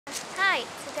Right,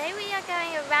 today we are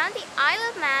going around the Isle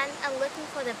of Man and looking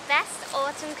for the best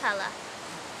autumn colour.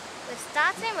 We're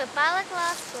starting with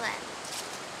Balaglass Glen.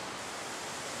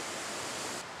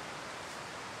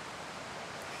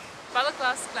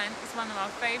 Corletts is one of our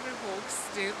favourite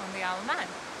walks to do on the Isle of Man.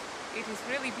 It is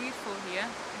really beautiful here.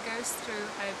 It goes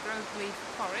through a broadleaf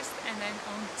forest and then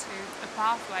onto a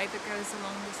pathway that goes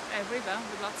along this river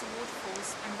with lots of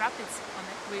waterfalls and rapids on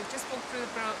it. We've just walked through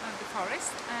the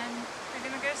forest and we're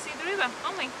going to go see the river,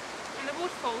 aren't we? And the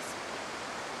waterfalls.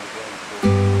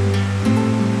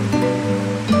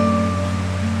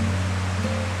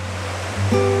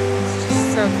 It's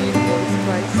just so beautiful, this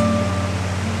place.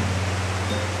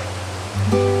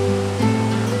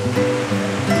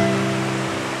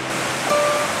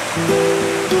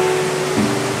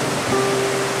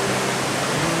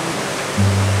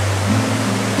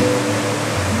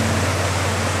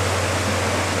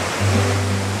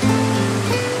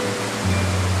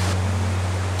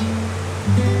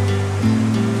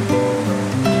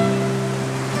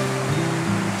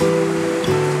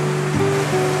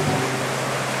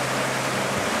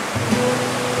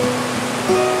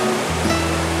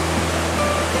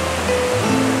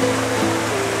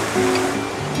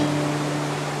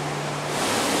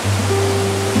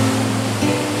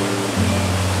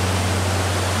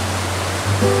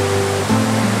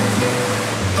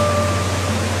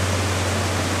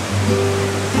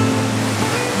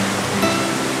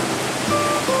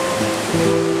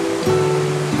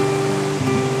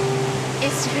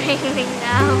 It's raining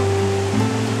now.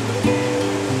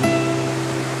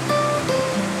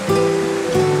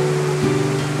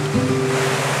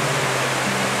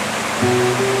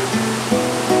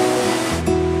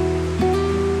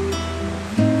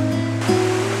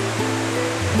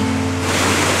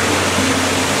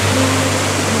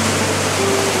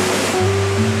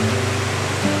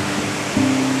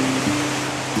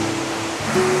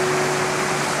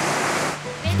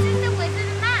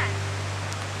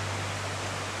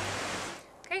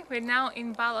 We're now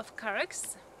in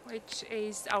Balaglass, which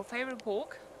is our favourite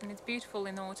walk, and it's beautiful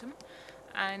in autumn.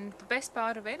 And the best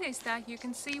part of it is that you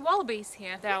can see wallabies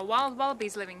here. There are wild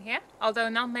wallabies living here, although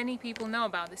not many people know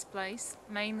about this place,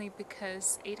 mainly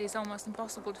because it is almost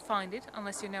impossible to find it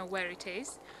unless you know where it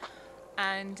is.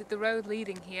 And the road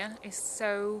leading here is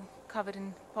so covered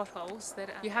in potholes that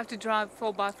you have to drive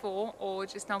 4x4 or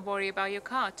just not worry about your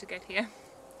car to get here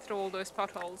through all those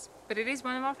potholes. But it is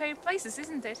one of our favourite places,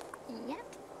 isn't it?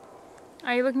 Yep.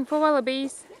 Are you looking for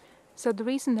wallabies? So the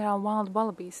reason there are wild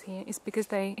wallabies here is because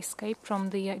they escaped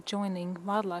from the adjoining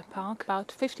wildlife park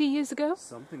about 50 years ago.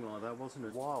 Something like that, wasn't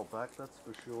it? A while back, that's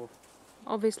for sure.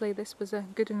 Obviously this was a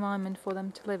good environment for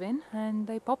them to live in, and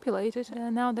they populated,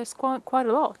 and now there's quite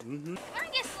a lot. Can I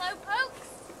get slow pokes?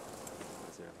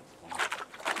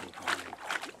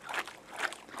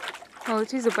 Well,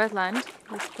 it is a wetland,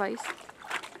 this place.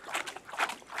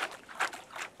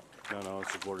 No, I was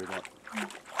just worried about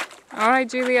Alright,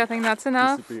 Julie, I think that's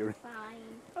enough. disappearing.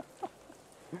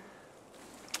 Fine.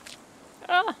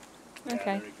 Ah,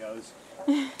 okay. Yeah, there it goes.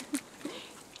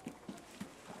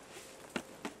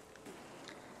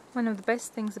 One of the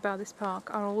best things about this park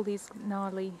are all these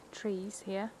gnarly trees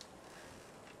here.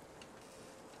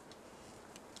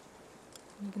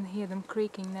 You can hear them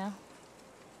creaking now.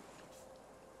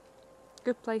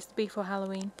 Good place to be for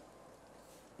Halloween.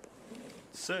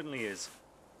 Certainly is.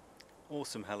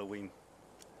 Awesome Halloween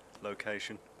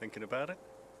location. Thinking about it?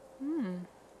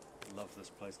 Love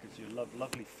this place. Gives you a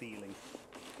lovely feeling.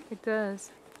 It does.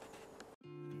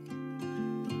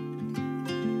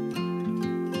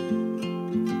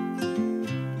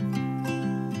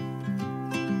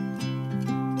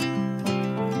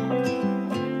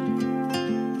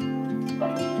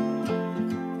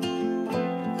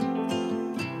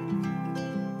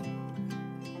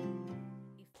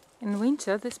 In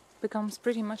winter, this becomes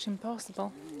pretty much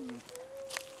impossible.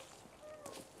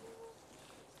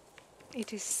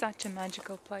 It is such a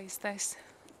magical place, this.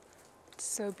 It's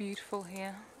so beautiful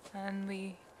here, and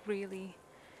we really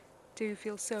do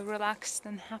feel so relaxed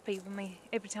and happy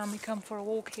every time we come for a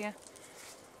walk here.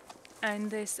 And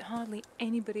there's hardly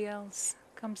anybody else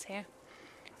comes here.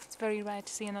 It's very rare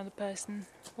to see another person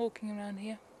walking around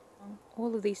here.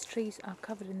 All of these trees are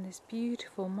covered in this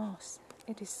beautiful moss.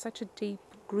 It is such a deep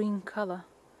green colour.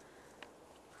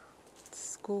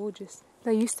 It's gorgeous.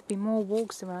 There used to be more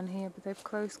walks around here, but they've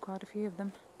closed quite a few of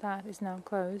them. That is now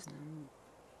closed.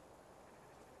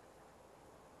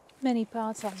 Many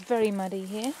parts are very muddy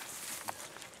here,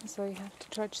 so you have to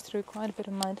trudge through quite a bit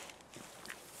of mud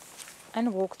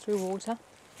and walk through water,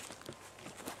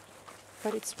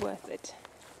 but it's worth it.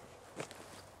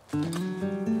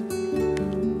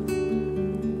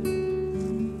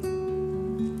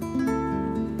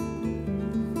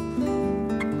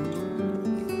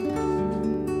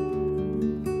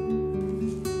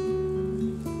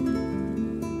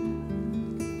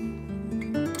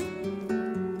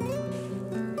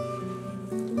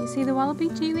 You see the wallaby,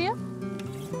 Julia?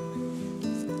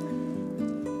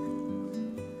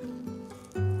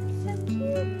 So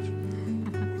cute.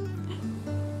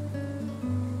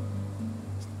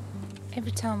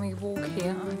 Every time we walk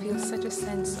here, I feel such a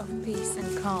sense of peace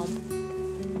and calm.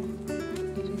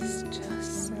 It is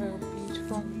just so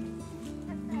beautiful.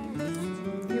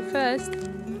 You're first.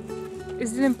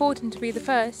 Is it important to be the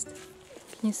first?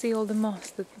 Can you see all the moss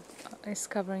that is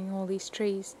covering all these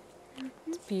trees?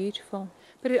 It's beautiful.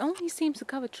 But it only seems to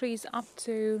cover trees up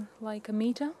to like a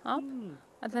meter up,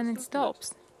 and then it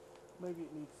stops. Maybe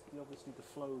it needs, obviously, the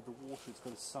flow of the water is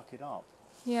going to suck it up.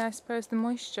 Yeah, I suppose the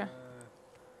moisture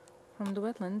from the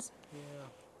wetlands. Yeah.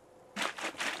 I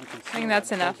think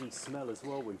that's enough. Smell as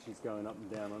well when she's going up and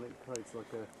down on it. It creates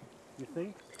like a. You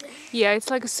think? Yeah,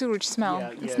 it's like a sewage smell.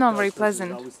 Yeah, it's it not does, very doesn't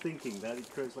it? pleasant. I was thinking that it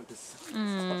creates like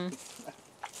a.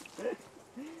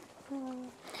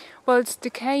 Well, it's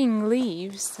decaying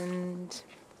leaves and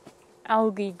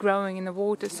algae growing in the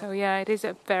water, so yeah, it is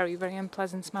a very, very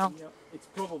unpleasant smell. Yeah, it's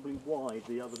probably why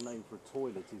the other name for a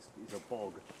toilet is a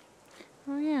bog.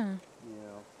 Oh yeah.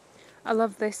 Yeah. I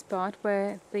love this part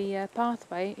where the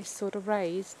pathway is sort of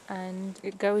raised and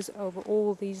it goes over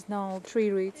all these gnarled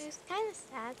tree roots. It's kind of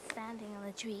sad standing on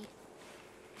a tree.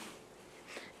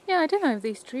 Yeah, I don't know if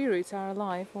these tree roots are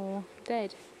alive or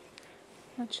dead.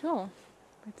 Not sure.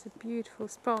 It's a beautiful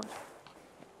spot.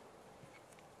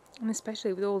 And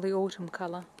especially with all the autumn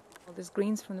colour. All there's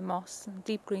greens from the moss, and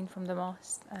deep green from the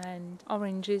moss, and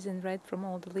oranges and red from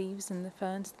all the leaves and the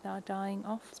ferns that are dying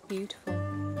off. It's beautiful.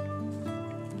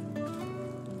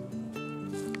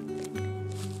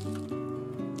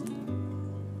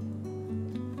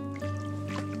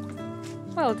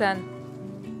 Well done.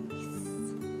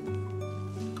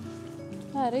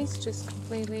 That is just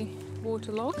completely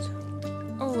waterlogged.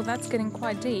 Oh, that's getting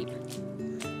quite deep.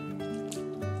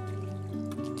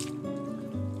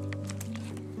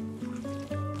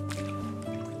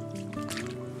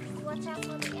 Watch out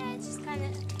for the edge, it's kind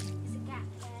of, there's a gap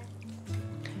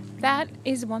there. That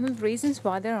is one of the reasons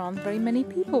why there aren't very many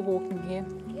people walking here.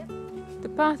 Yep. The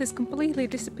path has completely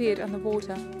disappeared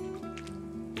underwater.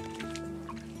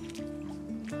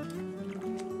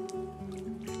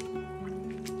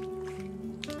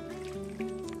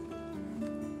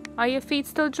 Are your feet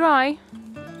still dry?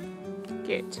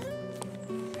 Good. I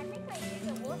think my shoes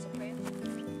are waterproof.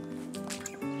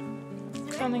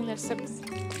 Something that's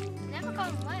Never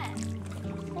gone wet.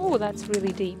 oh, that's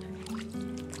really deep.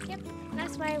 Yep,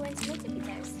 that's why I went to Mr.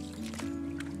 Peters.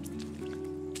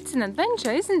 It's an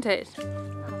adventure, isn't it? Oh,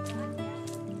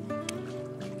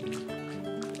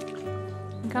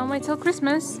 God, Can't wait till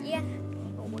Christmas. yeah.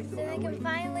 So I can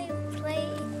finally play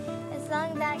a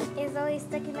song that is always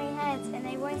stuck in my head and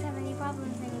I won't have any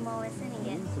problems anymore with singing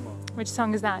it. Which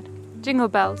song is that? Jingle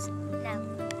Bells. No.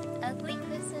 Ugly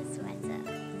Christmas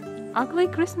Sweater. Ugly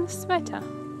Christmas Sweater.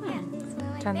 Yeah, it's one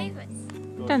of my Tony. favorites.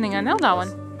 Don't think I know that one.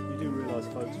 You do realise,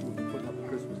 folks, we'll be putting up the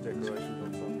Christmas decorations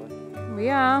on Sunday. We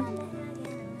are.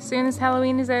 As soon as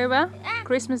Halloween is over,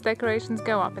 Christmas decorations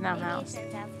go up in our house.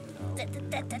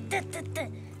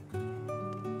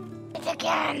 It's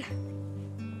again.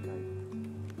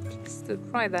 Stood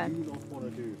right there. Do not want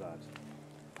to do that.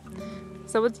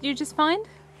 So what did you just find?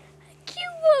 Cute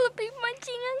wallaby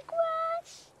munching on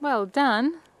grass. Well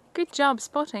done. Good job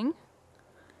spotting.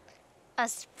 I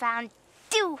found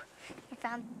two. I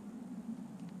found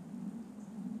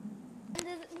under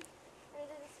the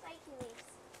spiky leaves.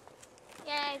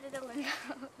 Yeah, I did a limbo.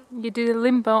 You did a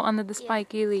limbo under the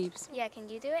spiky leaves. Yeah, can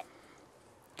you do it?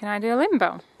 Can I do a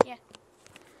limbo? Yeah.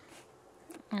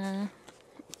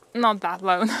 Not that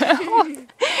low.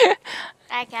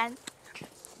 I can.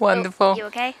 Wonderful. Oh, you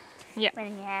okay? Yeah.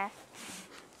 Yeah.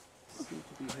 Seem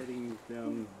to be heading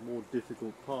down a more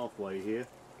difficult pathway here.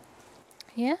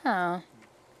 Yeah.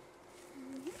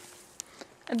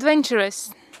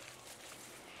 Adventurous.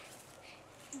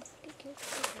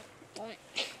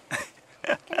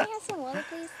 Can I have some water,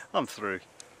 please? I'm through.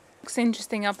 Looks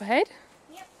interesting up ahead.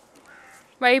 Yep.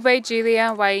 Wait,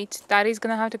 Julia, wait. Daddy's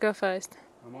gonna have to go first.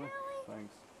 Am I?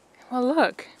 Thanks. Well,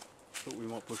 look. Thought we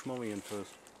might push Mummy in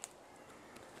first.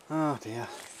 Oh dear.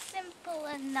 Simple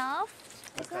enough.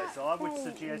 Okay, so I would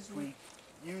suggest we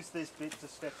use this bit to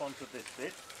step onto this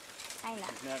bit. I know.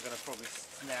 It's now going to probably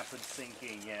snap and sink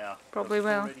in, yeah. Probably It's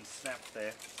will. already snapped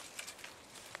there.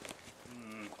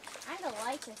 I'm the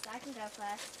lightest. I can go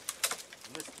first.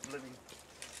 And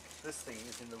this thing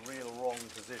is in the real wrong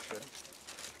position.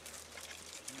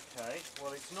 Okay,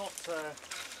 well it's not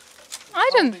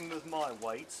holding with my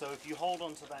weight, so if you hold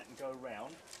on to that and go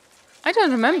round. I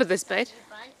don't remember this bit.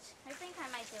 Bunch. I think I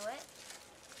might do it.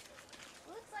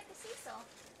 Looks like a seesaw.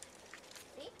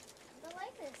 See? I'm the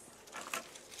lightest.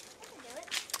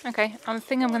 Okay, I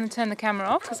think I'm going to turn the camera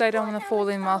off because I don't want to fall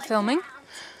in while filming.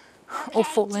 Or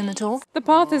fall in at all. The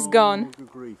path is gone.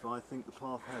 Good grief, I think the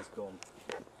path has gone.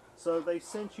 So they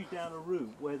sent you down a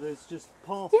route where there's just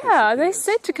path. Yeah, they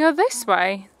said to go this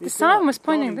way. The sign was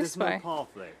pointing Darling, this way. there's no path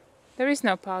there. There is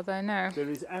no path there, no. There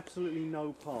is absolutely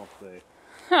no path there.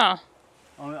 Huh.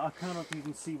 I cannot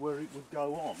even see where it would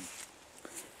go on.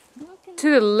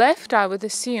 To the left, I would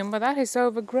assume, but that is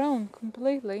overgrown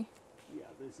completely. Yeah,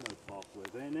 there's no pathway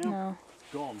there now. No.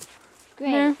 It's gone.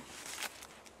 Great. No.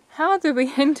 How did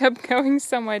we end up going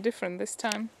somewhere different this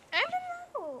time? I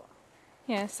don't know.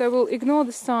 Yeah, so we'll ignore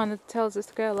the sign that tells us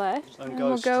to go left. And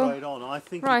we'll go go straight on. I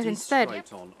think right it is instead.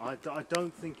 straight on. I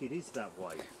don't think it is that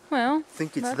way. Well, I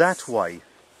think it's that's- that way.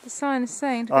 the sign is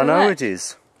saying to I go know left. it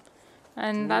is.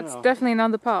 And that's Yeah. definitely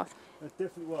not the path. It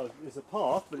definitely, well, there's a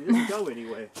path, but it doesn't go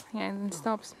anywhere. Yeah, and it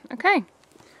stops. Okay.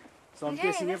 So I'm Okay,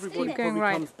 guessing let's do everybody it. Keep going probably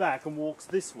right. comes back and walks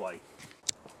this way.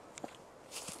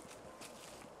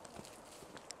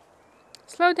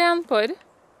 Slow down, bud.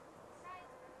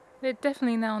 We're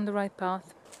definitely now on the right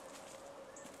path.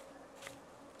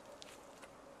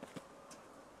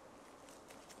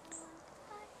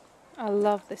 I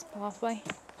love this pathway.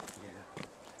 Yeah.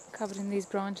 Covered in these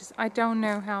branches. I don't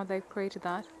know how they've created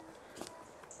that.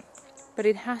 But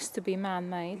it has to be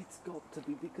man-made. It's got to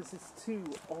be, because it's too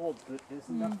odd that there's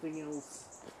nothing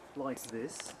else like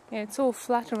this. Yeah, it's all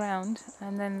flat around,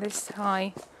 and then this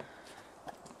high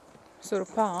sort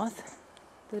of path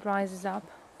that rises up.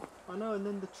 I know, and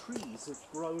then the trees have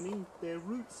grown in their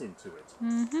roots into it.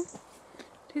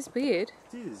 It is weird,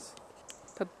 It is.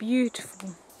 but beautiful.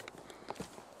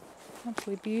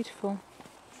 Absolutely beautiful.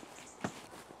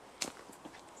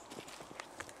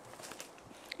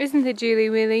 Isn't it, Julie,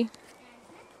 really?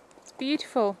 It's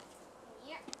beautiful.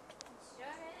 Yep, it sure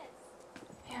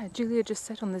is. Yeah, Julia just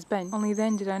sat on this bench. Only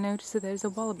then did I notice that there's a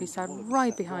wallaby sat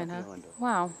right behind her.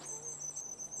 Wow.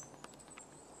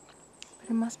 But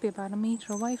it must be about a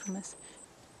metre away from us.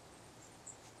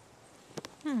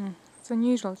 It's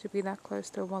unusual to be that close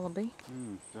to a wallaby.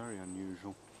 Very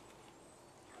unusual.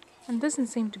 And doesn't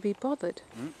seem to be bothered.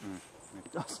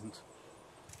 It doesn't.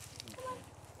 Come on,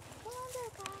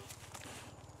 little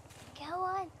guy. Go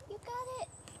on, you got it.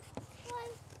 Come on,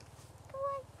 come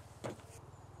on.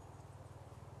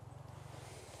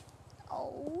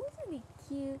 Oh, isn't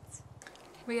he cute?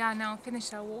 We are now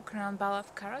finished our walk around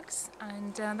Corletts,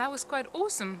 and that was quite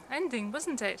awesome ending,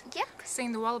 wasn't it? Yep.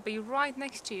 Seeing the wallaby right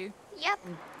next to you. Yep.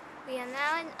 We are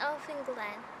now in Elfin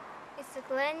Glen. It's the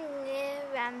glen near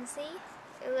Ramsey.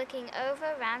 We're looking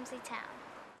over Ramsey Town.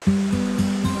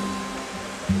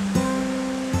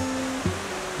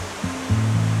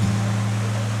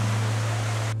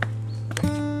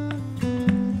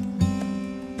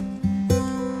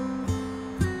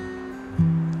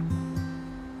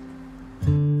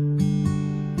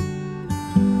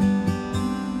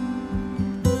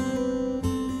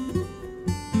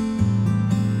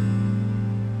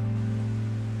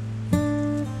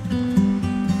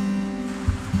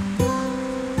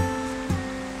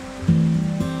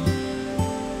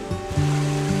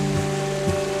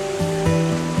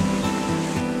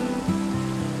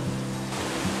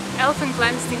 Elfin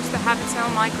Glen seems to have its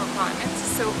own microclimate,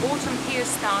 so autumn here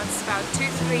starts about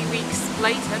 2-3 weeks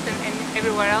later than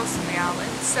everywhere else on the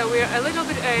island. So we're a little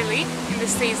bit early in the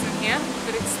season here,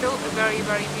 but it's still a very,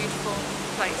 very beautiful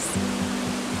place.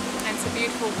 And it's a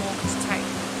beautiful walk to take.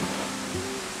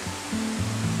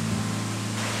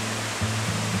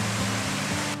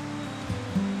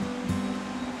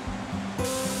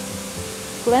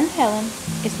 Glen Helen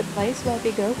is the place where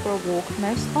we go for a walk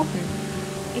most often.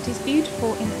 It is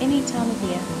beautiful in any time of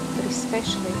year, but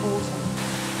especially autumn.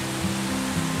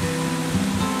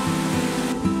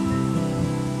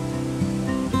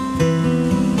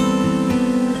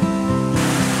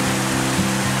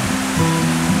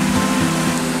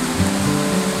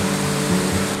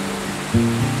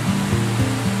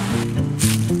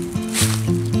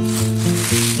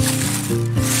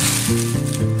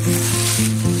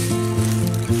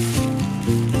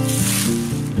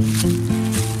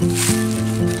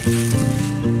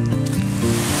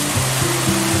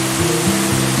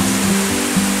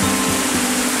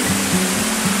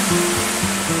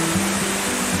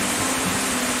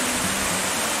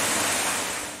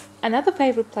 Another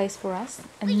favourite place for us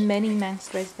and many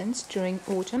Manx residents during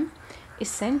autumn is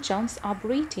St. John's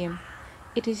Arboretum.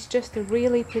 It is just a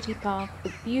really pretty park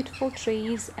with beautiful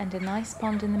trees and a nice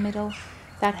pond in the middle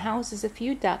that houses a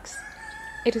few ducks.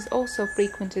 It is also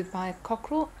frequented by a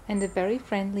cockerel and a very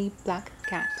friendly black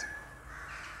cat.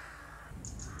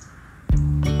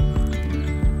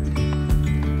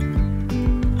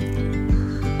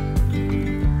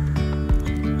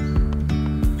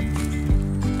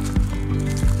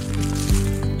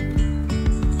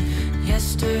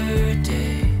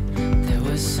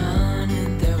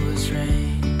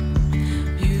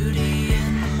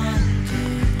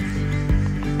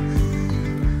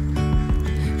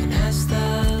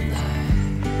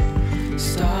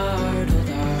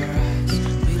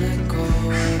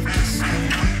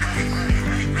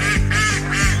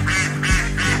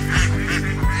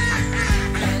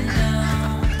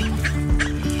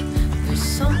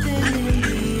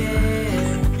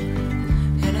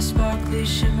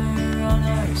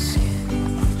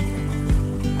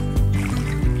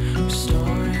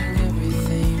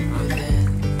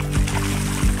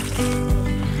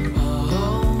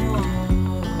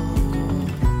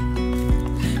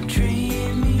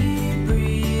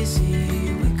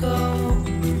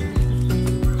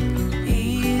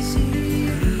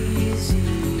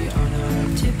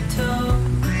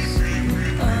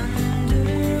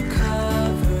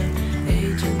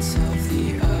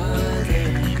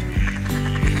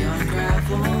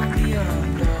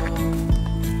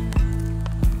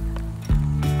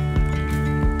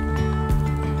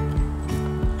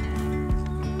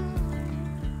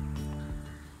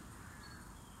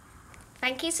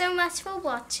 Thank you so much for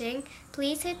watching.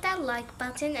 Please hit that like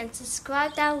button and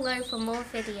subscribe down below for more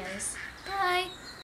videos. Bye!